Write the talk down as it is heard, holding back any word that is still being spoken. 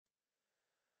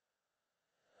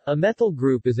A methyl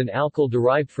group is an alkyl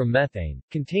derived from methane,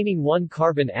 containing one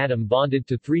carbon atom bonded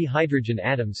to 3 hydrogen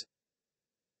atoms,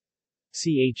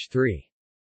 CH3.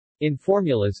 In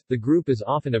formulas, the group is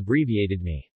often abbreviated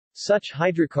Me. Such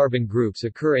hydrocarbon groups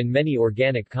occur in many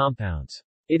organic compounds.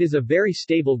 It is a very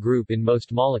stable group in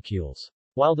most molecules.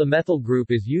 While the methyl group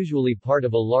is usually part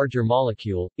of a larger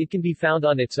molecule, it can be found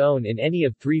on its own in any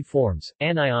of 3 forms,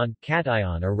 anion,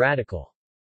 cation or radical.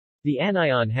 The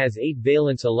anion has 8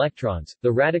 valence electrons,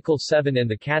 the radical 7 and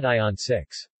the cation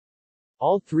 6.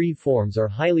 All 3 forms are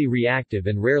highly reactive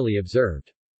and rarely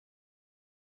observed.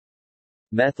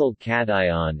 Methyl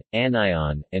cation,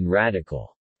 anion, and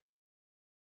radical.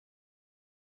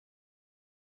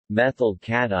 Methyl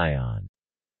cation.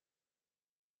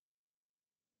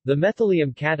 The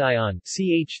methylium cation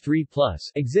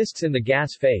CH3+, exists in the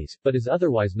gas phase, but is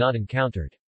otherwise not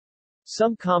encountered.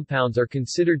 Some compounds are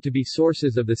considered to be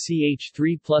sources of the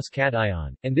CH3+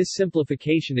 cation, and this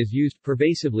simplification is used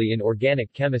pervasively in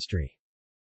organic chemistry.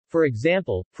 For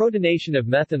example, protonation of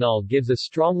methanol gives a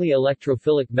strongly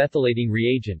electrophilic methylating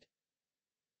reagent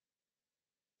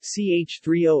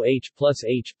CH3OH plus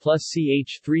H plus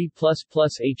CH3 plus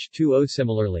H2O.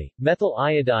 Similarly, methyl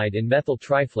iodide and methyl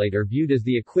triflate are viewed as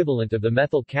the equivalent of the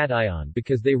methyl cation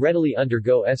because they readily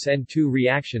undergo SN2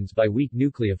 reactions by weak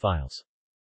nucleophiles.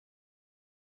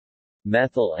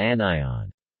 Methyl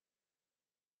anion.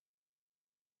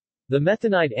 The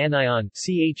methanide anion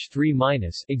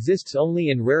CH3- exists only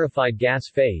in rarefied gas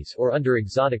phase or under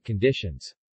exotic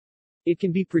conditions. It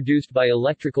can be produced by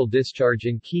electrical discharge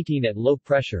in ketene at low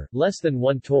pressure, less than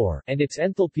 1 torr, and its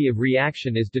enthalpy of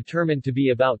reaction is determined to be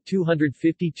about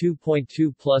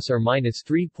 252.2 plus or minus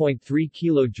 3.3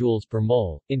 kJ per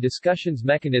mole. In discussions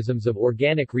mechanisms of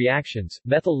organic reactions,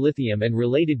 methyl lithium and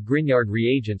related Grignard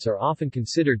reagents are often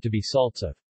considered to be salts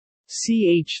of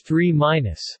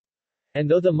CH3-, and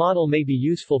though the model may be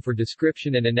useful for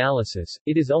description and analysis,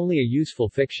 it is only a useful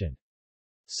fiction.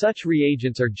 Such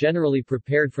reagents are generally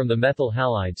prepared from the methyl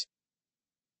halides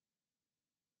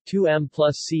 2M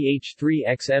plus CH3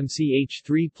 x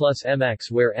MCH3 plus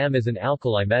MX, where M is an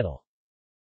alkali metal.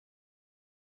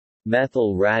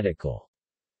 Methyl radical.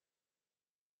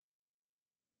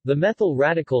 The methyl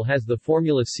radical has the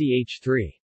formula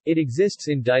CH3. It exists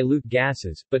in dilute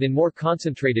gases, but in more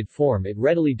concentrated form it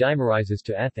readily dimerizes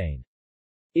to ethane.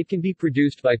 It can be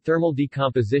produced by thermal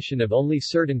decomposition of only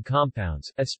certain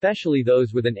compounds, especially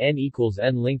those with an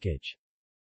N=N linkage.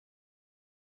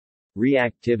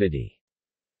 Reactivity.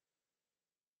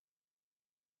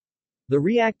 The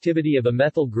reactivity of a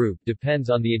methyl group depends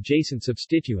on the adjacent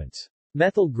substituents.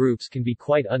 Methyl groups can be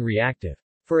quite unreactive.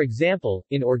 For example,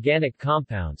 in organic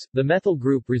compounds, the methyl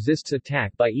group resists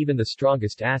attack by even the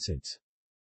strongest acids.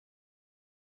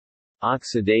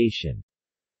 Oxidation.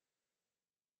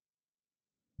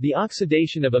 The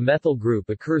oxidation of a methyl group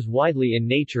occurs widely in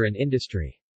nature and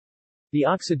industry. The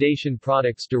oxidation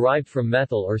products derived from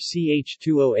methyl are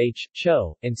CH2OH,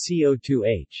 CHO, and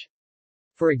CO2H.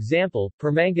 For example,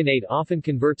 permanganate often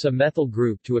converts a methyl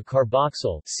group to a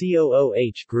carboxyl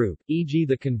COOH group, e.g.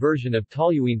 the conversion of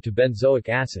toluene to benzoic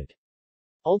acid.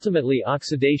 Ultimately,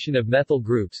 oxidation of methyl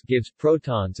groups gives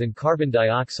protons and carbon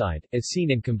dioxide, as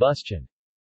seen in combustion.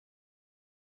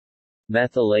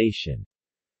 Methylation.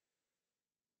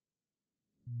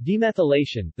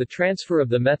 Demethylation, the transfer of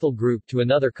the methyl group to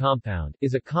another compound,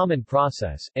 is a common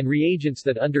process, and reagents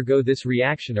that undergo this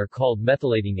reaction are called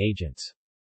methylating agents.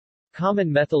 Common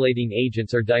methylating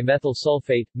agents are dimethyl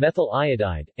sulfate, methyl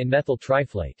iodide, and methyl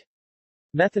triflate.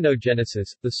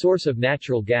 Methanogenesis, the source of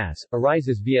natural gas,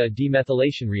 arises via a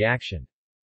demethylation reaction.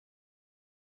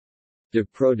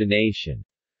 Deprotonation.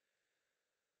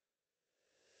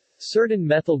 Certain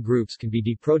methyl groups can be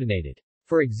deprotonated.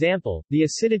 For example, the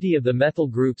acidity of the methyl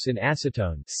groups in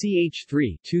acetone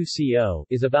CH3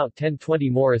 is about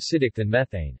 10-20 more acidic than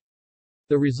methane.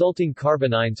 The resulting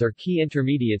carbonyls are key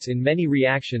intermediates in many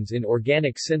reactions in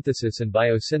organic synthesis and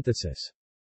biosynthesis.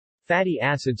 Fatty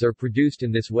acids are produced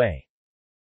in this way.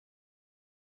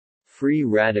 Free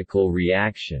radical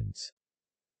reactions.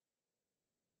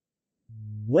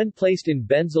 When placed in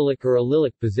benzylic or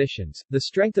allylic positions, the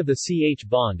strength of the CH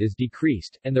bond is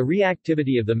decreased, and the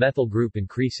reactivity of the methyl group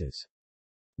increases.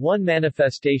 One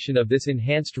manifestation of this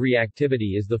enhanced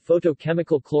reactivity is the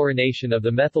photochemical chlorination of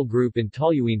the methyl group in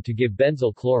toluene to give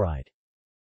benzyl chloride.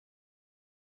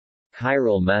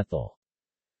 Chiral methyl.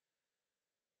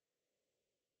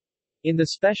 In the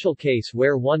special case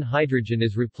where one hydrogen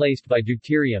is replaced by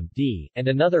deuterium D, and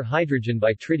another hydrogen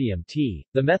by tritium T,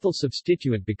 the methyl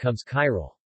substituent becomes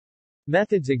chiral.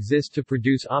 Methods exist to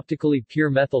produce optically pure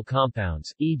methyl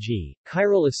compounds, e.g.,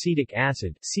 chiral acetic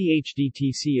acid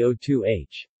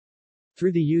CHDTCO2H.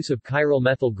 Through the use of chiral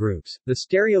methyl groups, the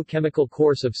stereochemical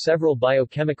course of several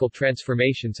biochemical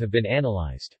transformations have been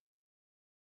analyzed.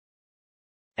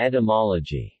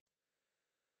 Etymology.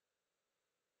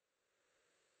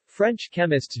 French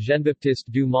chemists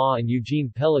Jean-Baptiste Dumas and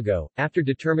Eugène Pélago, after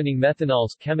determining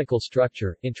methanol's chemical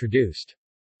structure, introduced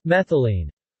methylene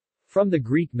from the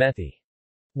Greek methi,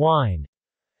 wine,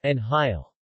 and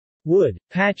hyle, wood,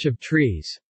 patch of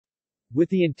trees, with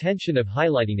the intention of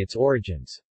highlighting its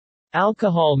origins.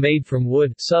 Alcohol made from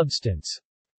wood substance.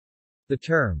 The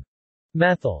term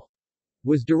methyl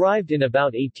was derived in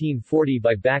about 1840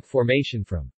 by back formation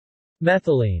from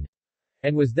methylene,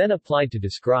 and was then applied to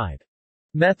describe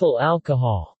methyl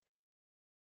alcohol.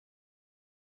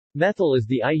 Methyl is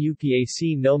the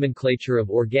IUPAC nomenclature of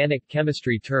organic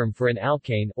chemistry term for an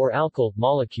alkane or alkyl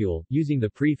molecule, using the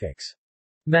prefix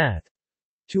meth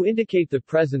to indicate the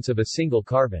presence of a single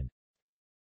carbon.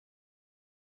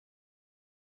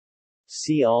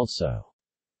 See also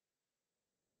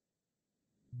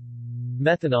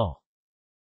methanol.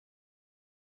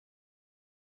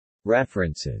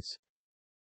 References